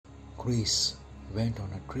Chris went on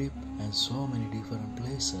a trip and saw many different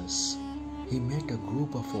places. He met a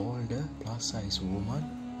group of older plus-size women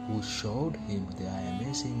who showed him their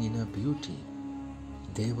amazing inner beauty.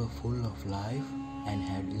 They were full of life and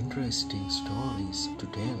had interesting stories to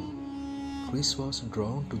tell. Chris was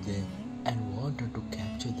drawn to them and wanted to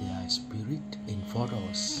capture their spirit in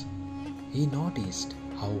photos. He noticed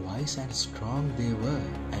how wise and strong they were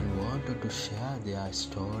and wanted to share their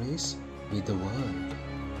stories with the world.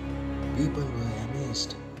 People were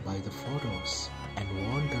amazed by the photos and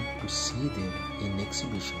wanted to see them in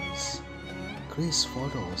exhibitions. Chris'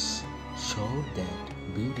 photos showed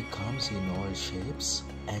that beauty comes in all shapes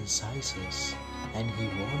and sizes, and he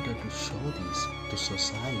wanted to show this to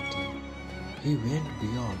society. He went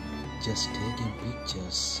beyond just taking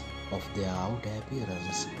pictures of their outer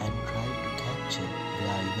appearance and tried to capture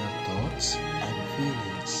their inner thoughts and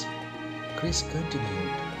feelings. Chris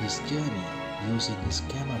continued his journey using his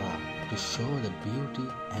camera to show the beauty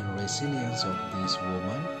and resilience of these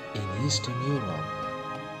women in Eastern Europe.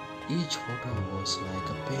 Each photo was like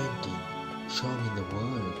a painting, showing the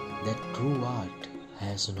world that true art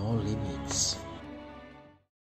has no limits.